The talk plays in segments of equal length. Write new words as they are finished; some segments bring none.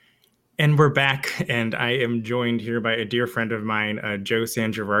And we're back, and I am joined here by a dear friend of mine, Joe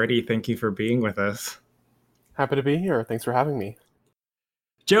Sangivardi. Thank you for being with us. Happy to be here. Thanks for having me.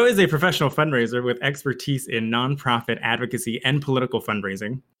 Joe is a professional fundraiser with expertise in nonprofit advocacy and political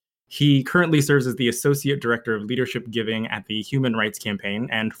fundraising. He currently serves as the Associate Director of Leadership Giving at the Human Rights Campaign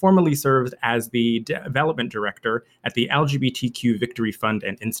and formerly served as the Development Director at the LGBTQ Victory Fund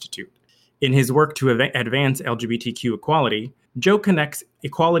and Institute. In his work to advance LGBTQ equality, Joe connects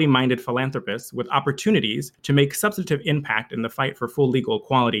equality-minded philanthropists with opportunities to make substantive impact in the fight for full legal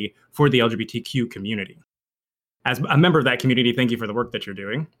equality for the LGBTQ community. As a member of that community, thank you for the work that you're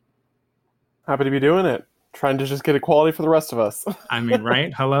doing. Happy to be doing it. Trying to just get equality for the rest of us. I mean,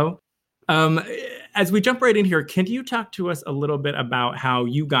 right? Hello? Um, as we jump right in here, can you talk to us a little bit about how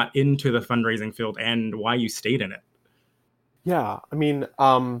you got into the fundraising field and why you stayed in it? Yeah,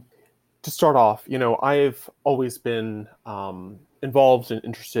 to start off, I've always been involved and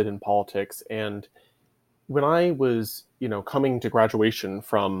interested in politics. And when I was, coming to graduation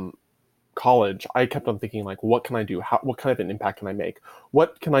from college, I kept on thinking, like, what can I do? What kind of an impact can I make?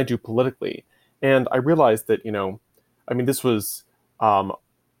 What can I do politically? And I realized that, this was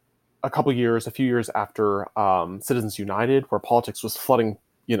a few years after Citizens United, where politics was flooding,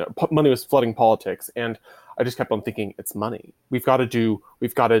 money was flooding politics. And I just kept on thinking, it's money. We've got to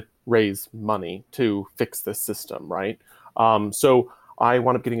raise money to fix this system, right? So I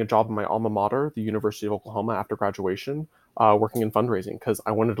wound up getting a job in my alma mater, the University of Oklahoma, after graduation, working in fundraising, because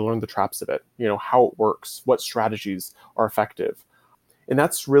I wanted to learn the traps of it, how it works, what strategies are effective. And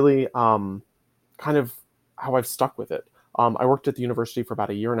that's really kind of how I've stuck with it. I worked at the university for about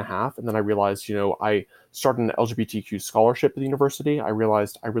a year and a half, and then I realized, I started an LGBTQ scholarship at the university. I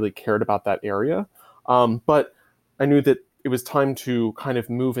realized I really cared about that area. But I knew that it was time to kind of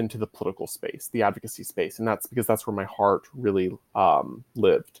move into the political space, the advocacy space, and that's because that's where my heart really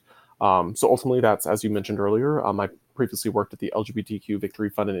lived. So ultimately, that's, as you mentioned earlier, I previously worked at the LGBTQ Victory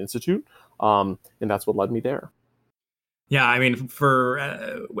Fund and Institute, and that's what led me there. Yeah, I mean,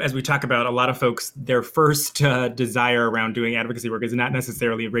 as we talk about, a lot of folks, their first desire around doing advocacy work is not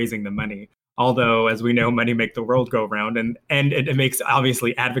necessarily raising the money. Although, as we know, money makes the world go round, and it makes,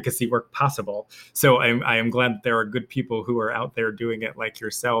 obviously, advocacy work possible. So I am glad that there are good people who are out there doing it like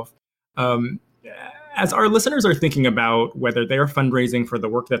yourself. Um, as our listeners are thinking about whether they're fundraising for the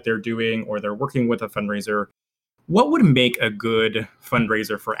work that they're doing or they're working with a fundraiser, what would make a good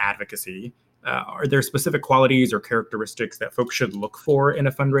fundraiser for advocacy? Are there specific qualities or characteristics that folks should look for in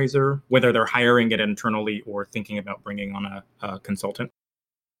a fundraiser, whether they're hiring it internally or thinking about bringing on a consultant?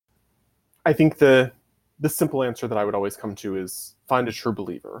 I think the simple answer that I would always come to is find a true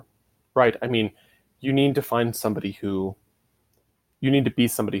believer, right? I mean, you need to find somebody who, you need to be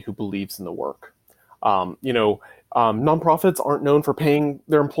somebody who believes in the work. Nonprofits aren't known for paying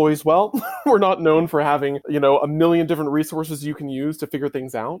their employees well. We're not known for having, a million different resources you can use to figure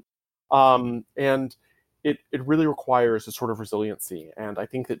things out. And it really requires a sort of resiliency. And I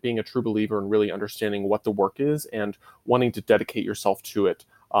think that being a true believer and really understanding what the work is and wanting to dedicate yourself to it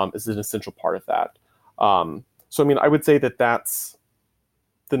is an essential part of that. I would say that that's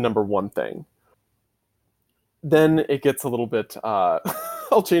the number one thing. Then it gets a little bit,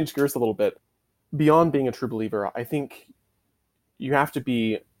 I'll change gears a little bit. Beyond being a true believer, I think you have to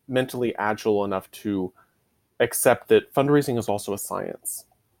be mentally agile enough to accept that fundraising is also a science.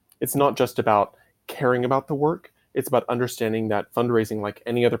 It's not just about caring about the work. It's about understanding that fundraising, like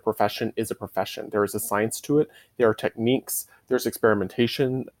any other profession, is a profession. There is a science to it. There are techniques. There's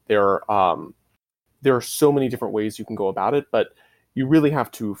experimentation. There are so many different ways you can go about it, but you really have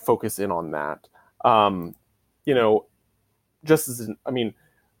to focus in on that.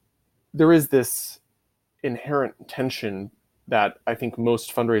 There is this inherent tension that I think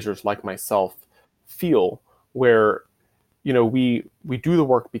most fundraisers like myself feel, where we do the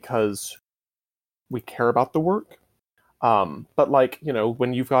work because we care about the work. But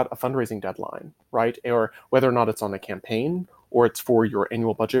when you've got a fundraising deadline, right? Or whether or not it's on a campaign or it's for your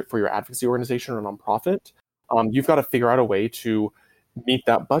annual budget for your advocacy organization or nonprofit, you've got to figure out a way to meet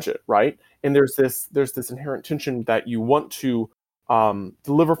that budget, right? And there's this inherent tension that you want to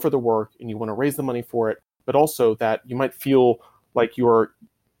deliver for the work and you want to raise the money for it, but also that you might feel like you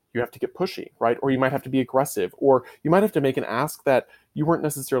have to get pushy, right? Or you might have to be aggressive, or you might have to make an ask that you weren't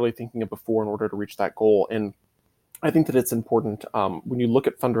necessarily thinking of before in order to reach that goal. And I think that it's important when you look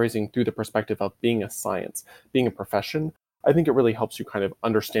at fundraising through the perspective of being a science, being a profession. I think it really helps you kind of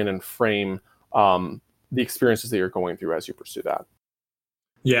understand and frame the experiences that you're going through as you pursue that.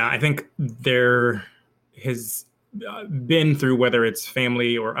 Yeah, I think there has been through, whether it's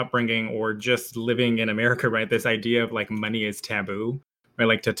family or upbringing or just living in America, right? This idea of like money is taboo, right?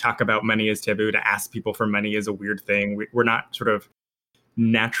 Like to talk about money is taboo, to ask people for money is a weird thing. We're not sort of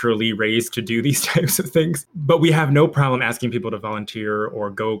naturally raised to do these types of things, but we have no problem asking people to volunteer or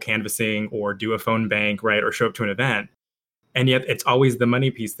go canvassing or do a phone bank, right? Or show up to an event. And yet it's always the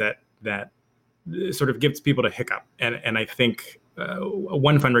money piece that sort of gives people to hiccup. And I think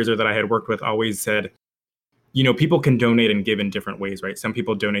one fundraiser that I had worked with always said, people can donate and give in different ways, right? Some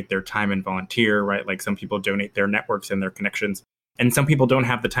people donate their time and volunteer, right? Like some people donate their networks and their connections. And some people don't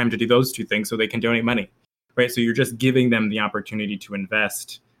have the time to do those two things, so they can donate money, right? So you're just giving them the opportunity to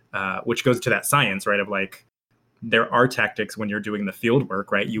invest, which goes to that science, right? Of like, there are tactics when you're doing the field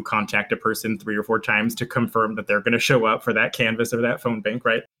work, right? You contact a person 3 or 4 times to confirm that they're going to show up for that canvas or that phone bank,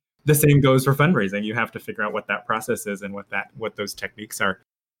 right? The same goes for fundraising. You have to figure out what that process is and what those techniques are.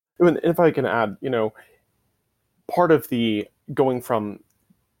 And if I can add, part of the going from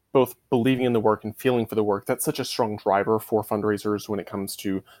both believing in the work and feeling for the work, that's such a strong driver for fundraisers when it comes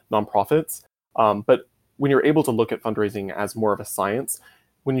to nonprofits. But when you're able to look at fundraising as more of a science,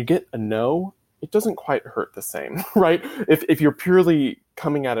 when you get a no, it doesn't quite hurt the same, right? If you're purely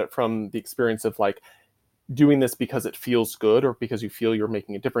coming at it from the experience of like doing this because it feels good or because you feel you're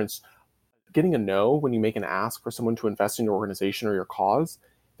making a difference, getting a no when you make an ask for someone to invest in your organization or your cause,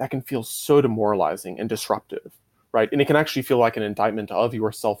 that can feel so demoralizing and disruptive, right? And it can actually feel like an indictment of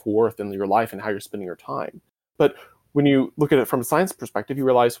your self-worth and your life and how you're spending your time. But when you look at it from a science perspective, you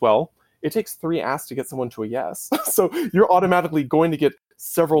realize, well, it takes 3 asks to get someone to a yes. So you're automatically going to get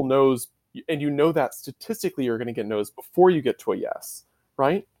several no's, and you know that statistically you're going to get no's before you get to a yes,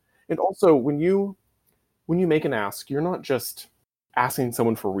 right? And also when you make an ask, you're not just asking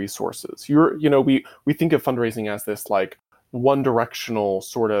someone for resources. We think of fundraising as this like one directional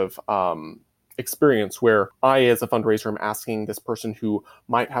sort of experience where I, as a fundraiser, am asking this person who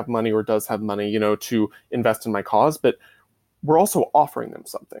might have money or does have money, to invest in my cause, but we're also offering them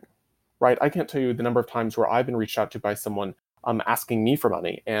something, right? I can't tell you the number of times where I've been reached out to by someone asking me for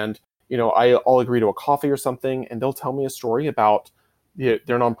money, and I'll agree to a coffee or something, and they'll tell me a story about their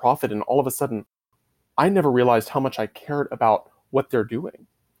nonprofit, and all of a sudden, I never realized how much I cared about what they're doing,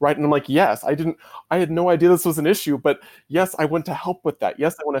 right? And I'm like, yes, I had no idea this was an issue, but yes, I want to help with that.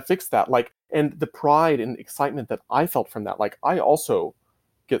 Yes, I want to fix that. Like, and the pride and excitement that I felt from that, like, I also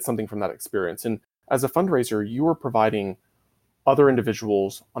get something from that experience. And as a fundraiser, you are providing other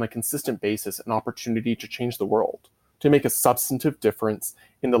individuals on a consistent basis an opportunity to change the world, to make a substantive difference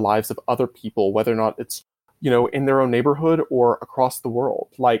in the lives of other people, whether or not it's, in their own neighborhood or across the world.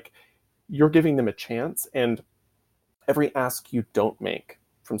 Like, you're giving them a chance, and every ask you don't make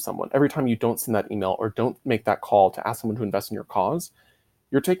from someone, every time you don't send that email or don't make that call to ask someone to invest in your cause,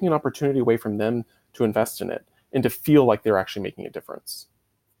 you're taking an opportunity away from them to invest in it and to feel like they're actually making a difference.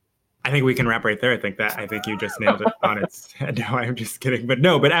 I think we can wrap right there. I think you just nailed it on its head. No, I'm just kidding.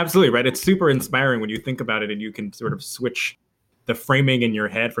 But absolutely, right? It's super inspiring when you think about it and you can sort of switch the framing in your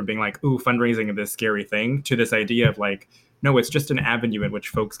head from being like, ooh, fundraising is this scary thing, to this idea of like, no, it's just an avenue in which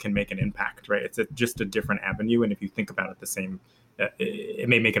folks can make an impact, right? It's just a different avenue. And if you think about it the same, it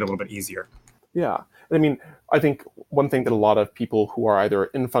may make it a little bit easier. Yeah. I mean, I think one thing that a lot of people who are either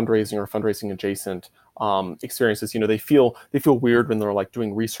in fundraising or fundraising adjacent experiences, they feel weird when they're like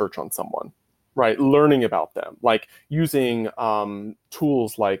doing research on someone, right? Learning about them, like using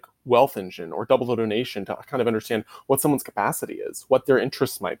tools like Wealth Engine or Double Donation to kind of understand what someone's capacity is, what their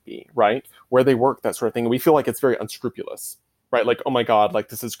interests might be, right? Where they work, that sort of thing. And we feel like it's very unscrupulous, right? Like, oh my God, like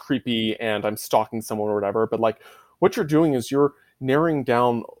this is creepy and I'm stalking someone or whatever. But like what you're doing is you're narrowing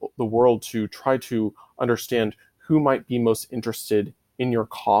down the world to try to understand who might be most interested in your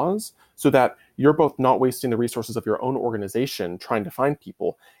cause, so that you're both not wasting the resources of your own organization trying to find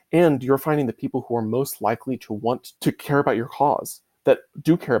people, and you're finding the people who are most likely to want to care about your cause, that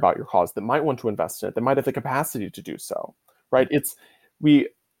do care about your cause, that might want to invest in it, that might have the capacity to do so, right?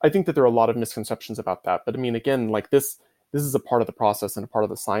 I think that there are a lot of misconceptions about that. But I mean, again, like this is a part of the process and a part of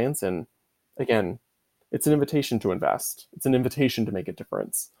the science. And again, it's an invitation to invest. It's an invitation to make a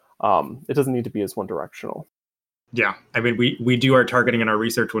difference. It doesn't need to be as one directional. Yeah. I mean, we do our targeting and our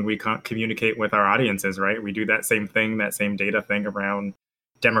research when we communicate with our audiences, right? We do that same thing, that same data thing around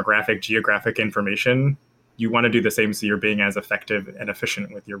demographic, geographic information. You want to do the same so you're being as effective and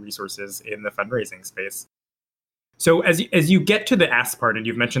efficient with your resources in the fundraising space. So as you get to the ask part, and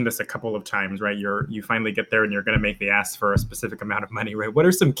you've mentioned this a couple of times, right? You finally get there and you're going to make the ask for a specific amount of money, right? What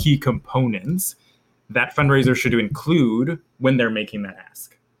are some key components that fundraisers should include when they're making that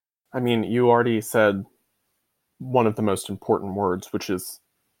ask? I mean, you already said one of the most important words, which is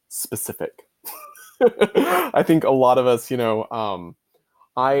specific. I think a lot of us,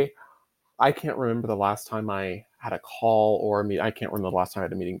 I can't remember the last time I had a call or a meet. I can't remember the last time I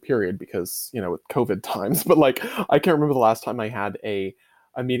had a meeting, period, because, with COVID times, but like, I can't remember the last time I had a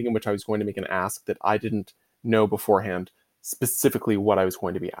meeting in which I was going to make an ask that I didn't know beforehand specifically what I was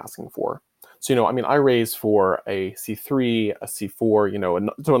going to be asking for. So, I raised for a C3, a C4,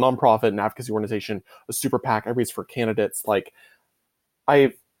 so a nonprofit, an advocacy organization, a super PAC. I raised for candidates. Like,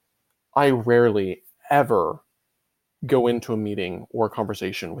 I rarely ever go into a meeting or a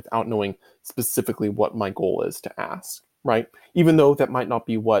conversation without knowing specifically what my goal is to ask, right? Even though that might not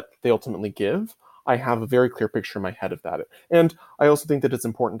be what they ultimately give, I have a very clear picture in my head of that. And I also think that it's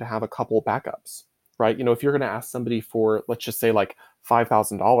important to have a couple backups, right? If you're going to ask somebody for, let's just say like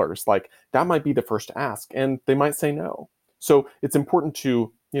 $5,000, like that might be the first ask and they might say no. So it's important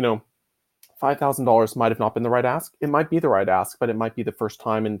to, $5,000 might have not been the right ask. It might be the right ask, but it might be the first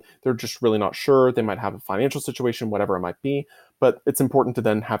time and they're just really not sure. They might have a financial situation, whatever it might be. But it's important to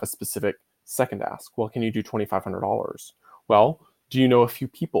then have a specific second ask. Well, can you do $2,500? Well, do you know a few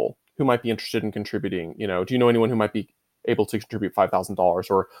people who might be interested in contributing? Do you know anyone who might be able to contribute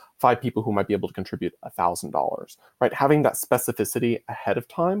 $5,000 or 5 people who might be able to contribute $1,000, right? Having that specificity ahead of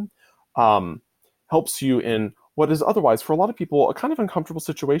time helps you in what is otherwise, for a lot of people, a kind of uncomfortable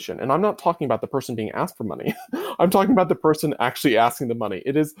situation. And I'm not talking about the person being asked for money. I'm talking about the person actually asking the money.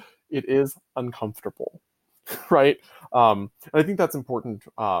 It is uncomfortable, right? And I think that's important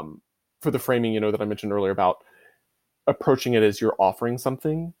for the framing, that I mentioned earlier about approaching it as you're offering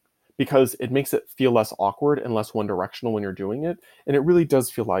something, because it makes it feel less awkward and less one-directional when you're doing it. And it really does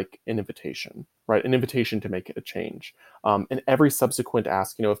feel like an invitation, right? An invitation to make a change. And every subsequent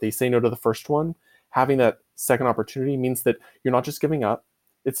ask, if they say no to the first one, having that second opportunity means that you're not just giving up.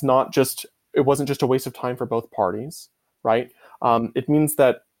 It wasn't just a waste of time for both parties, right? It means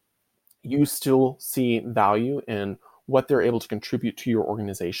that you still see value in what they're able to contribute to your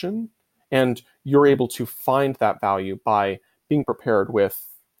organization, and you're able to find that value by being prepared with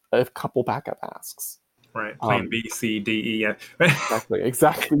a couple backup asks. Right. Plan B, C, D, E. Yeah.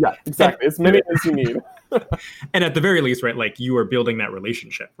 Exactly. Yeah, exactly. As many as you need. And at the very least, right, like you are building that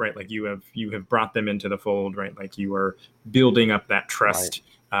relationship, right? Like you have brought them into the fold, right? Like you are building up that trust,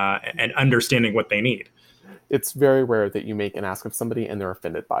 and understanding what they need. It's very rare that you make an ask of somebody and they're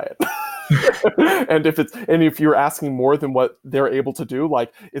offended by it. and if you're asking more than what they're able to do,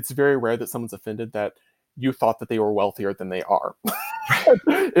 like it's very rare that someone's offended that you thought that they were wealthier than they are.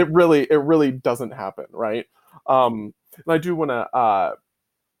 It really doesn't happen, right? And I do want to.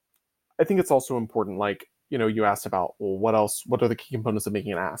 I think it's also important, like you asked about, well, what else? What are the key components of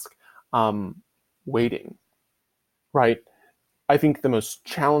making an ask? Waiting, right? I think the most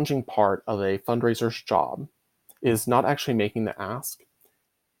challenging part of a fundraiser's job is not actually making the ask.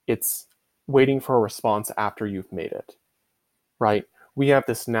 It's waiting for a response after you've made it, right? We have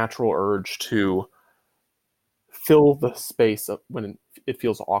this natural urge to fill the space when it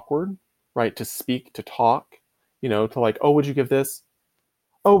feels awkward, right? To speak, to talk, to like, oh, would you give this?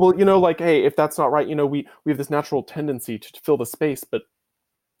 Oh, well, like, hey, if that's not right, we have this natural tendency to fill the space. But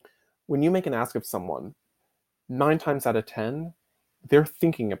when you make an ask of someone, 9 times out of 10, they're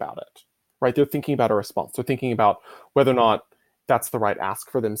thinking about it, right? They're thinking about a response. They're thinking about whether or not that's the right ask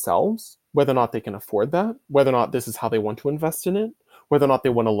for themselves, whether or not they can afford that, whether or not this is how they want to invest in it, whether or not they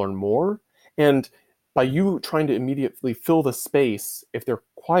want to learn more. And by you trying to immediately fill the space, if they're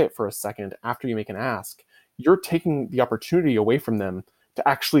quiet for a second after you make an ask, you're taking the opportunity away from them to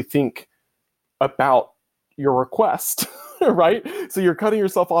actually think about your request, right? So you're cutting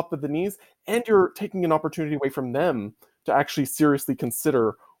yourself off at the knees, and you're taking an opportunity away from them to actually seriously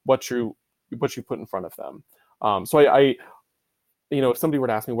consider what you put in front of them. So I if somebody were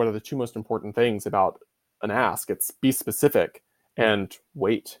to ask me what are the 2 most important things about an ask, it's be specific and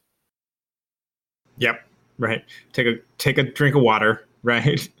wait. Yep. Right. Take a drink of water.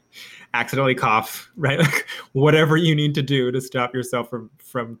 Right. Accidentally cough. Right. Like whatever you need to do to stop yourself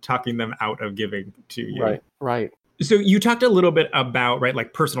from talking them out of giving to you. Right. So you talked a little bit about, right,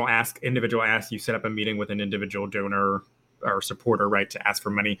 like personal ask, individual ask. You set up a meeting with an individual donor or supporter, right, to ask for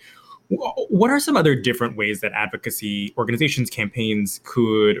money. What are some other different ways that advocacy organizations, campaigns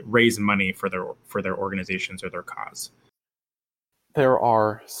could raise money for their organizations or their cause? There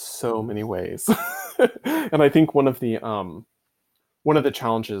are so many ways. And I think one of the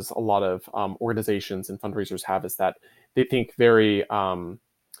challenges a lot of organizations and fundraisers have is that they think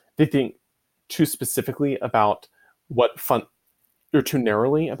they think too specifically about or too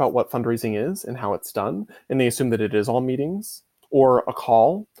narrowly about what fundraising is and how it's done, and they assume that it is all meetings or a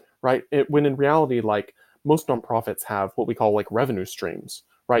call, right? When in reality, like most nonprofits have what we call like revenue streams,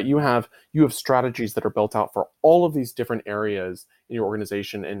 right? You have strategies that are built out for all of these different areas in your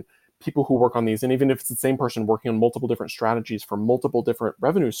organization, and people who work on these, and even if it's the same person working on multiple different strategies for multiple different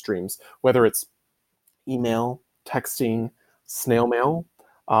revenue streams, whether it's email, texting, snail mail,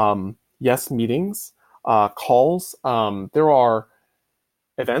 yes, meetings, calls, there are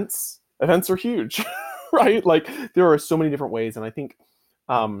events. Events are huge, right? Like there are so many different ways. And I think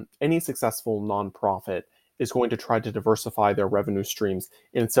any successful nonprofit is going to try to diversify their revenue streams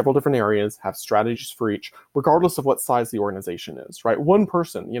in several different areas, have strategies for each, regardless of what size the organization is, right? One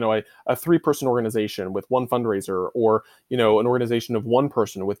person, a 3-person organization with one fundraiser, or, an organization of one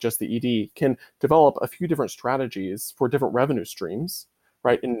person with just the ED can develop a few different strategies for different revenue streams,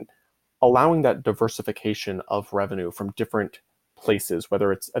 right? And allowing that diversification of revenue from different places,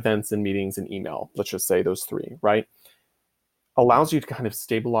 whether it's events and meetings and email, let's just say those 3, right? Allows you to kind of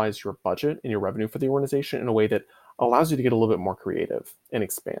stabilize your budget and your revenue for the organization in a way that allows you to get a little bit more creative and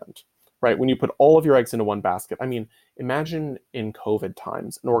expand, right? When you put all of your eggs into one basket, I mean, imagine in COVID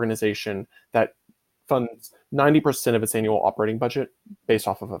times, an organization that funds 90% of its annual operating budget based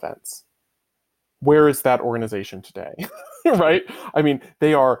off of events. Where is that organization today, right? I mean,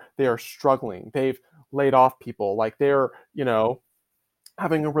 they are struggling. They've laid off people, like they're,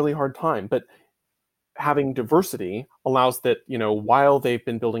 having a really hard time. But having diversity allows that, while they've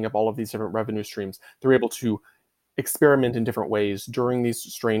been building up all of these different revenue streams, they're able to experiment in different ways during these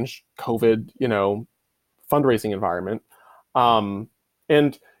strange COVID, fundraising environment,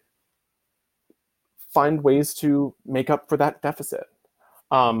 and find ways to make up for that deficit.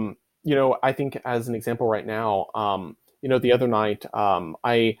 I think as an example right now, the other night,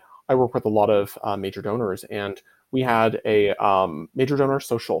 I work with a lot of major donors, and we had a major donor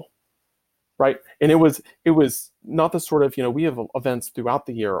social, right? And it was not the sort of, we have events throughout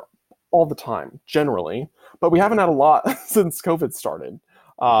the year all the time, generally, but we haven't had a lot since COVID started.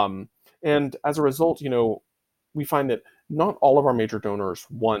 And as a result, we find that not all of our major donors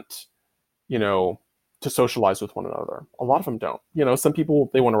want, to socialize with one another. A lot of them don't. Some people,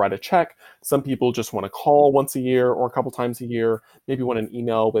 they want to write a check. Some people just want to call once a year or a couple times a year, maybe want an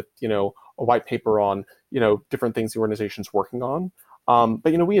email with, a white paper on, different things the organization's working on.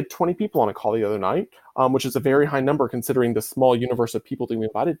 But we had 20 people on a call the other night, which is a very high number considering the small universe of people that we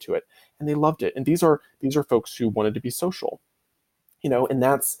invited to it, and they loved it. And these are folks who wanted to be social, and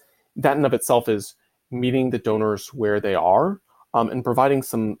that in of itself is meeting the donors where they are, and providing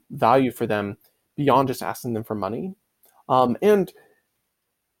some value for them beyond just asking them for money. And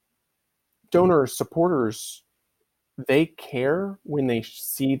donors, supporters, they care when they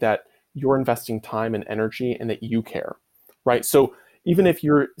see that you're investing time and energy and that you care, right? So even if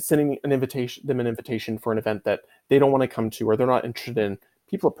you're sending an invitation for an event that they don't want to come to or they're not interested in,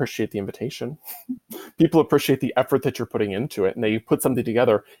 people appreciate the invitation. People appreciate the effort that you're putting into it, and they put something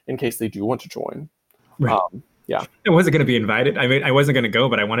together in case they do want to join. Right. Yeah. I wasn't going to be invited. I mean, I wasn't going to go,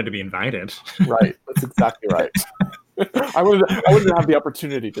 but I wanted to be invited. Right. That's exactly right. I wouldn't have the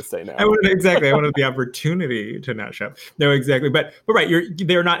opportunity to say no. I wanted the opportunity to not show up. No, exactly. But right,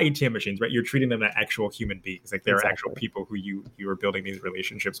 they're not ATM machines, right? You're treating them as actual human beings. Like they're actual people who you are building these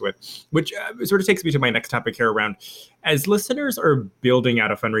relationships with, which sort of takes me to my next topic here around, as listeners are building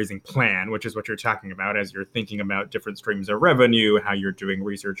out a fundraising plan, which is what you're talking about as you're thinking about different streams of revenue, how you're doing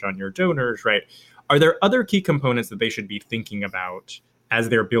research on your donors, right? Are there other key components that they should be thinking about as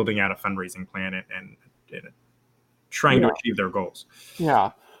they're building out a fundraising plan and trying to achieve their goals?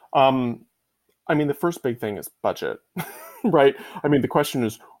 Yeah. I mean, the first big thing is budget, right? I mean, the question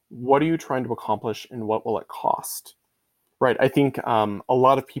is, what are you trying to accomplish and what will it cost, right? I think a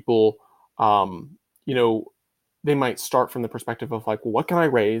lot of people, they might start from the perspective of like, well, what can I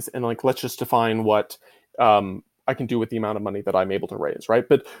raise? And like, let's just define what I can do with the amount of money that I'm able to raise, right?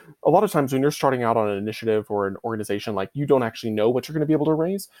 But a lot of times when you're starting out on an initiative or an organization, like you don't actually know what you're going to be able to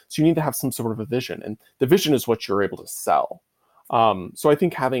raise. So you need to have some sort of a vision, and the vision is what you're able to sell. So I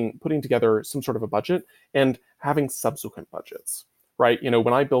think putting together some sort of a budget and having subsequent budgets, right?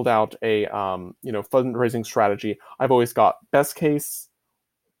 When I build out a, fundraising strategy, I've always got best case,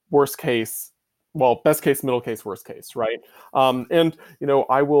 worst case, best case, middle case, worst case, right? And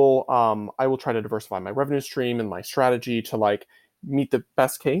I will try to diversify my revenue stream and my strategy to like meet the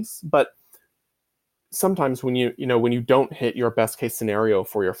best case. But sometimes when you don't hit your best case scenario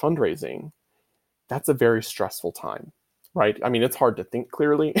for your fundraising, that's a very stressful time, right? I mean, it's hard to think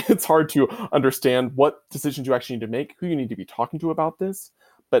clearly. It's hard to understand what decisions you actually need to make, who you need to be talking to about this.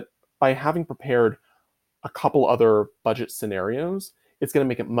 But by having prepared a couple other budget scenarios, it's going to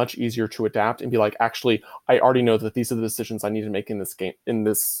make it much easier to adapt and be like, actually, I already know that these are the decisions I need to make in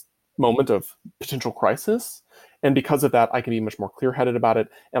this moment of potential crisis. And because of that, I can be much more clear-headed about it,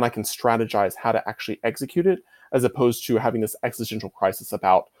 and I can strategize how to actually execute it, as opposed to having this existential crisis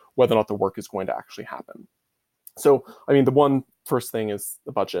about whether or not the work is going to actually happen. So, I mean, the one first thing is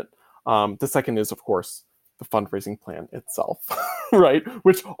the budget. The second is, of course, the fundraising plan itself, right?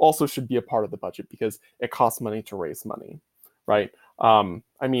 Which also should be a part of the budget because it costs money to raise money, right?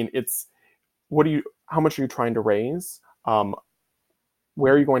 I mean, how much are you trying to raise?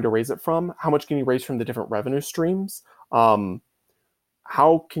 Where are you going to raise it from? How much can you raise from the different revenue streams?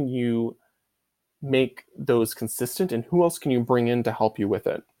 How can you make those consistent, and who else can you bring in to help you with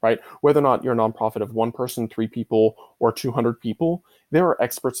it, right? Whether or not you're a nonprofit of one person, 3 people, or 200 people, there are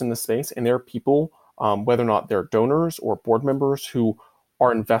experts in the space, and there are people, whether or not they're donors or board members, who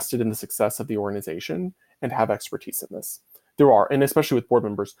are invested in the success of the organization and have expertise in this. There are, and especially with board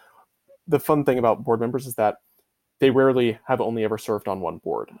members, the fun thing about board members is that they rarely have only ever served on one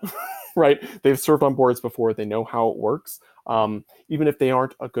board, right? They've served on boards before. They know how it works. Even if they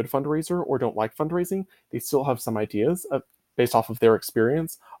aren't a good fundraiser or don't like fundraising, they still have some ideas based off of their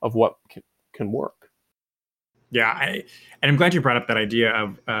experience of what can work. Yeah, and I'm glad you brought up that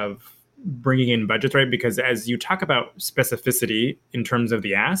idea of bringing in budgets, right? Because as you talk about specificity in terms of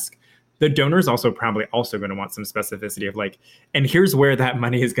the ask, the donor's also probably also going to want some specificity of like, and here's where that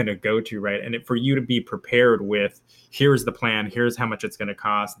money is going to go to, right? And for you to be prepared with, here's the plan, here's how much it's going to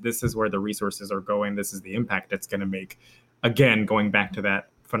cost, this is where the resources are going, this is the impact it's going to make. Again, going back to that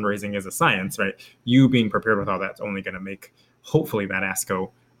fundraising as a science, right? You being prepared with all that's only going to make, hopefully, that ask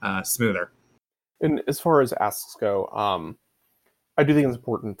go smoother. And as far as asks go, I do think it's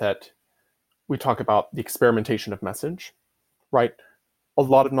important that we talk about the experimentation of message, right? A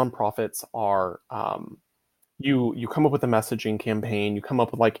lot of nonprofits are, you come up with a messaging campaign, you come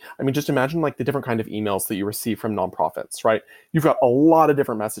up with just imagine the different kind of emails that you receive from nonprofits, right? You've got a lot of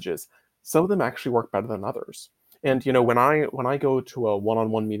different messages. Some of them actually work better than others. And, when I go to a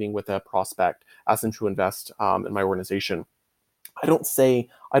one-on-one meeting with a prospect, ask them to invest in my organization, I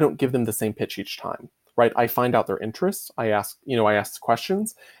don't give them the same pitch each time, right? I find out their interests. I ask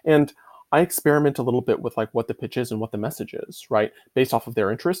questions, and I experiment a little bit with what the pitch is and what the message is, right? Based off of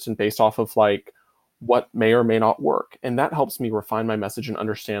their interest and based off of what may or may not work. And that helps me refine my message and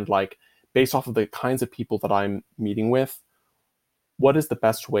understand based off of the kinds of people that I'm meeting with, what is the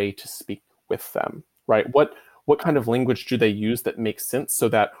best way to speak with them, right? What kind of language do they use that makes sense so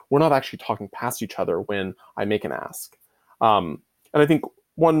that we're not actually talking past each other when I make an ask? And I think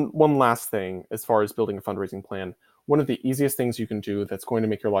one last thing as far as building a fundraising plan, one of the easiest things you can do that's going to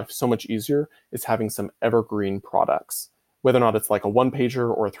make your life so much easier is having some evergreen products, whether or not it's like a 1-pager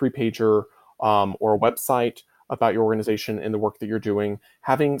or a 3-pager or a website about your organization and the work that you're doing,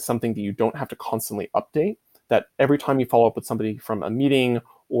 having something that you don't have to constantly update, that every time you follow up with somebody from a meeting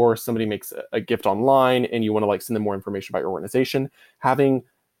or somebody makes a gift online and you want to send them more information about your organization, having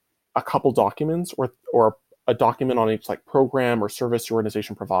a couple documents or a document on each program or service your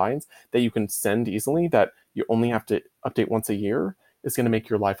organization provides that you can send easily, that you only have to update once a year, is going to make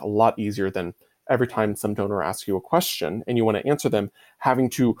your life a lot easier than every time some donor asks you a question and you want to answer them, having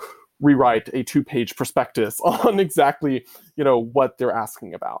to rewrite a 2-page prospectus on exactly what they're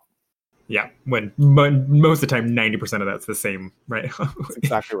asking about. Yeah, when most of the time, 90% of that's the same, right? That's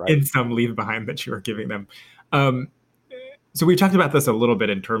exactly right. In some leave behind that you are giving them. So we talked about this a little bit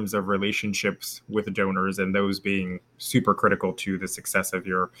in terms of relationships with donors and those being super critical to the success of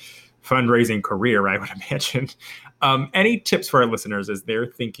your fundraising career, I would imagine. Any tips for our listeners as they're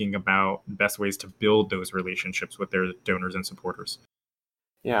thinking about best ways to build those relationships with their donors and supporters?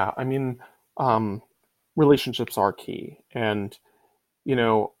 Yeah, relationships are key. And,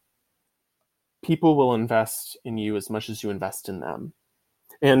 people will invest in you as much as you invest in them.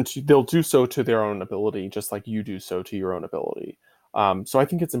 And they'll do so to their own ability, just like you do so to your own ability. So I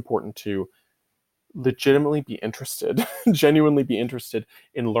think it's important to legitimately be interested, genuinely be interested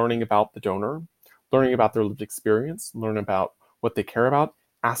in learning about the donor, learning about their lived experience, learn about what they care about,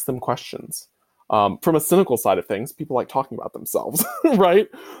 ask them questions. From a cynical side of things, people like talking about themselves, right?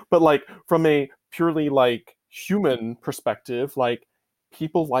 But from a purely human perspective,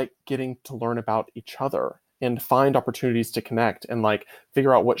 people like getting to learn about each other and find opportunities to connect and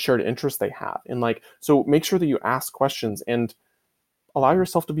figure out what shared interests they have. And so make sure that you ask questions and allow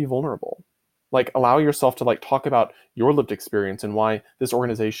yourself to be vulnerable. Allow yourself to talk about your lived experience and why this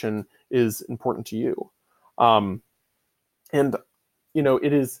organization is important to you. And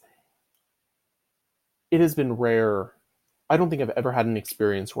it has been rare. I don't think I've ever had an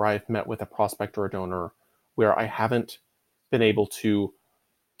experience where I've met with a prospect or a donor where I haven't been able to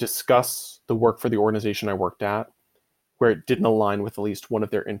discuss the work for the organization I worked at, where it didn't align with at least one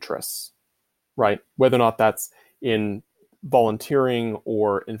of their interests, right? Whether or not that's in volunteering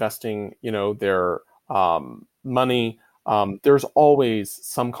or investing, their money There's always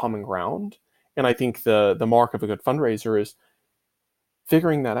some common ground. And I think the mark of a good fundraiser is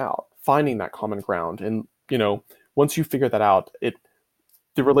figuring that out, finding that common ground. And, once you figure that out,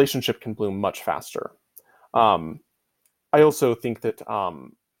 the relationship can bloom much faster. Um, I also think that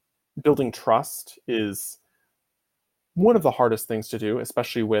building trust is one of the hardest things to do,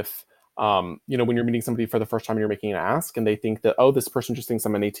 especially with, when you're meeting somebody for the first time and you're making an ask and they think that, oh, this person just thinks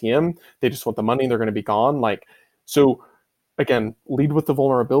I'm an ATM. They just want the money. They're going to be gone. So again, lead with the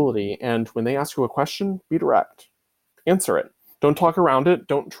vulnerability. And when they ask you a question, be direct, answer it. Don't talk around it.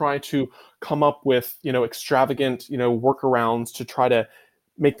 Don't try to come up with, extravagant, workarounds to try to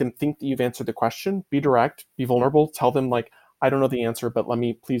make them think that you've answered the question. Be direct, be vulnerable, tell them I don't know the answer, but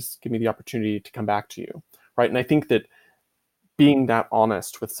please give me the opportunity to come back to you. Right. And I think that being that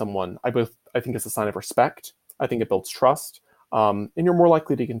honest with someone, I think it's a sign of respect. I think it builds trust. And you're more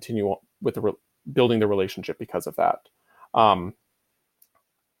likely to continue with building the relationship because of that. And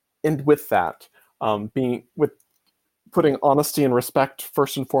with that, putting honesty and respect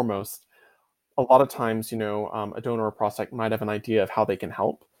first and foremost, a lot of times, a donor or prospect might have an idea of how they can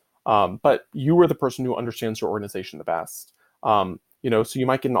help, but you are the person who understands your organization the best. So you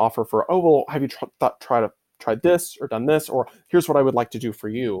might get an offer for, oh, well, have you tried this or done this, or here's what I would like to do for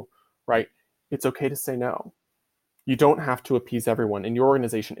you, right? It's okay to say no. You don't have to appease everyone, and your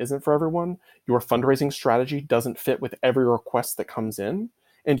organization isn't for everyone. Your fundraising strategy doesn't fit with every request that comes in,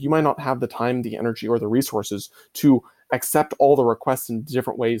 and you might not have the time, the energy, or the resources to accept all the requests in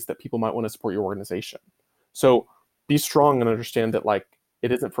different ways that people might want to support your organization. So be strong and understand that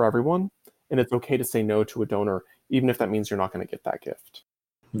it isn't for everyone, and it's okay to say no to a donor, even if that means you're not going to get that gift.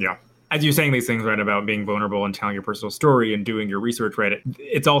 Yeah. As you're saying these things, right, about being vulnerable and telling your personal story and doing your research, right,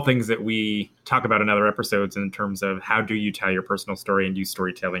 it's all things that we talk about in other episodes in terms of how do you tell your personal story and use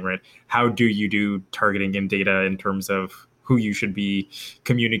storytelling, right? How do you do targeting and data in terms of who you should be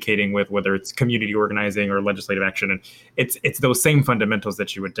communicating with, whether it's community organizing or legislative action. And it's those same fundamentals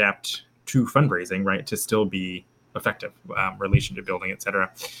that you adapt to fundraising, right, to still be effective, relationship building, et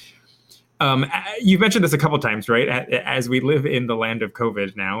cetera. You've mentioned this a couple times, right? As we live in the land of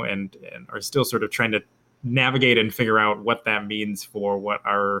COVID now and are still sort of trying to navigate and figure out what that means for what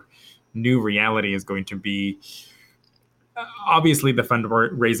our new reality is going to be. Obviously, the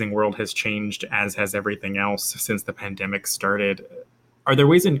fundraising world has changed, as has everything else since the pandemic started. Are there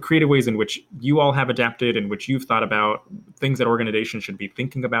creative ways in which you all have adapted, in which you've thought about things that organizations should be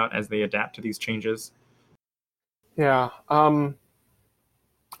thinking about as they adapt to these changes? Yeah.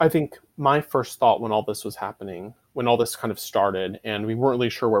 I think my first thought when all this was happening, when all this kind of started and we weren't really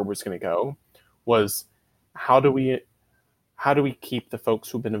sure where it was going to go, was how do we keep the folks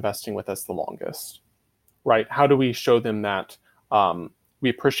who've been investing with us the longest, right? How do we show them that we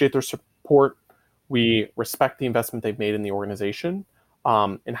appreciate their support, we respect the investment they've made in the organization,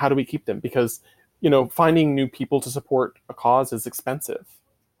 and how do we keep them? Because, finding new people to support a cause is expensive,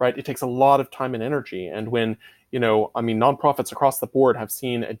 right? It takes a lot of time and energy. And when, nonprofits across the board have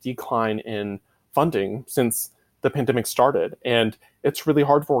seen a decline in funding since the pandemic started, and it's really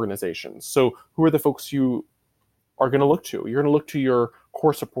hard for organizations. So who are the folks you are going to look to? You're going to look to your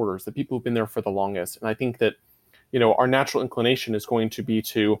core supporters, the people who've been there for the longest. And I think that, our natural inclination is going to be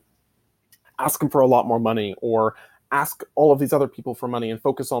to ask them for a lot more money or ask all of these other people for money and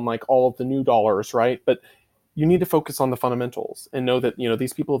focus on all of the new dollars, right? But you need to focus on the fundamentals and know that,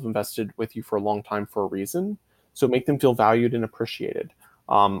 these people have invested with you for a long time for a reason. So make them feel valued and appreciated.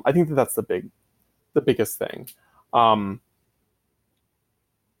 I think that's the biggest thing.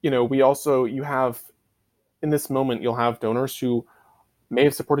 You have, in this moment, you'll have donors who may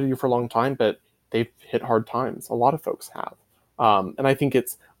have supported you for a long time, but they've hit hard times. A lot of folks have. And I think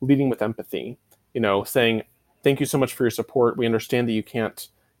it's leading with empathy, saying, thank you so much for your support. We understand that you can't,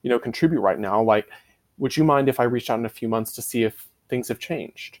 contribute right now. Would you mind if I reached out in a few months to see if things have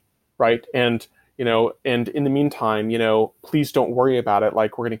changed? Right. And in the meantime, please don't worry about it. We're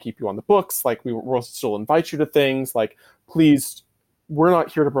going to keep you on the books. We'll still invite you to things. Please, we're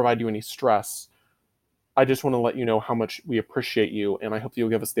not here to provide you any stress. I just want to let you know how much we appreciate you. And I hope you'll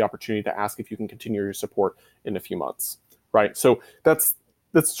give us the opportunity to ask if you can continue your support in a few months. Right. So that's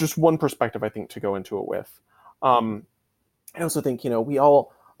just one perspective, I think, to go into it with. I also think,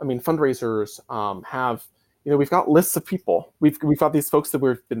 fundraisers have, we've got lists of people. We've got these folks that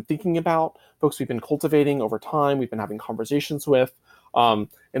we've been thinking about, folks we've been cultivating over time, we've been having conversations with. And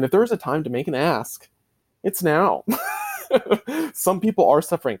if there is a time to make an ask, it's now. Some people are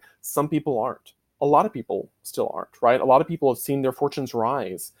suffering. Some people aren't. A lot of people still aren't, right? A lot of people have seen their fortunes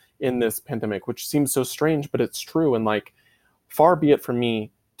rise in this pandemic, which seems so strange, but it's true. And far be it from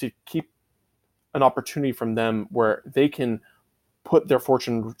me to keep an opportunity from them where they can put their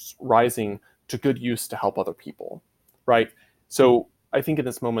fortunes rising to good use to help other people, right? So I think in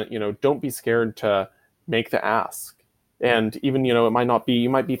this moment, don't be scared to make the ask. And even, it might not be, you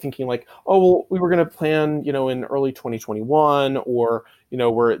might be thinking like, oh, well, we were going to plan, in early 2021, or,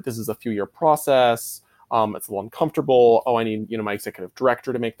 where this is a few year process. It's a little uncomfortable. Oh, I need, my executive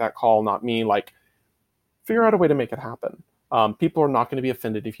director to make that call, not me. Like, figure out a way to make it happen. People are not going to be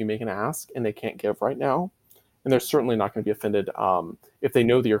offended if you make an ask and they can't give right now. And they're certainly not going to be offended if they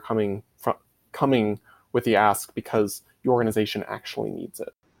know that you're coming with the ask because your organization actually needs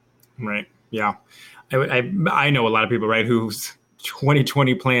it. Right. Yeah. I know a lot of people, right, whose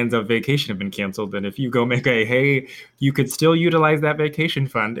 2020 plans of vacation have been canceled. And if you go make hey, you could still utilize that vacation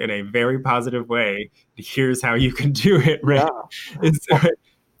fund in a very positive way. Here's how you can do it, right? Yeah.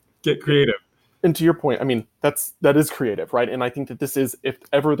 Get creative. And to your point, I mean, that is creative, right? And I think that this is, if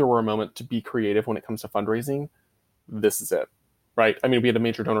ever there were a moment to be creative when it comes to fundraising, this is it, right? I mean, we had a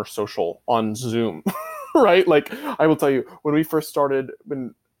major donor social on Zoom, right? Like, I will tell you, when we first started,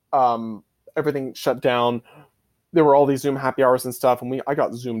 when everything shut down, there were all these Zoom happy hours and stuff, and I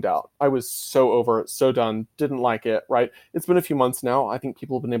got zoomed out. I was so over it, so done, didn't like it, right? It's been a few months now. I think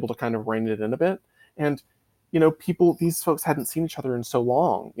people have been able to kind of rein it in a bit. And these folks hadn't seen each other in so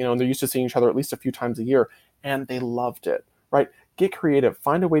long, and they're used to seeing each other at least a few times a year, and they loved it, right? Get creative,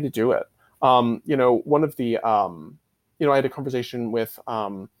 find a way to do it. One of the, I had a conversation with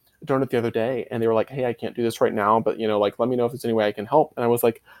a donor the other day, and they were like, hey, I can't do this right now, but, let me know if there's any way I can help. And I was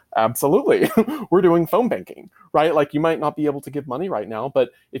like, absolutely. We're doing phone banking, right? Like, you might not be able to give money right now, but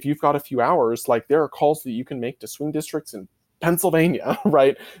if you've got a few hours, like, there are calls that you can make to swing districts in Pennsylvania,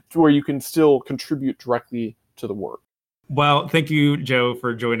 right? To where you can still contribute directly to the work. Well, thank you, Joe,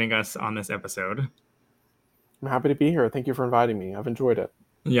 for joining us on this episode. I'm happy to be here. Thank you for inviting me. I've enjoyed it.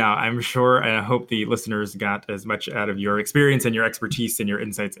 Yeah, I'm sure, and I hope the listeners got as much out of your experience and your expertise and your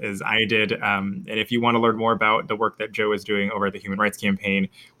insights as I did. And if you want to learn more about the work that Joe is doing over at the Human Rights Campaign,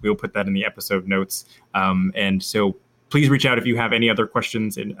 we will put that in the episode notes. And so please reach out if you have any other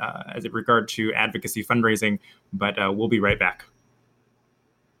questions as it regard to advocacy fundraising, but we'll be right back.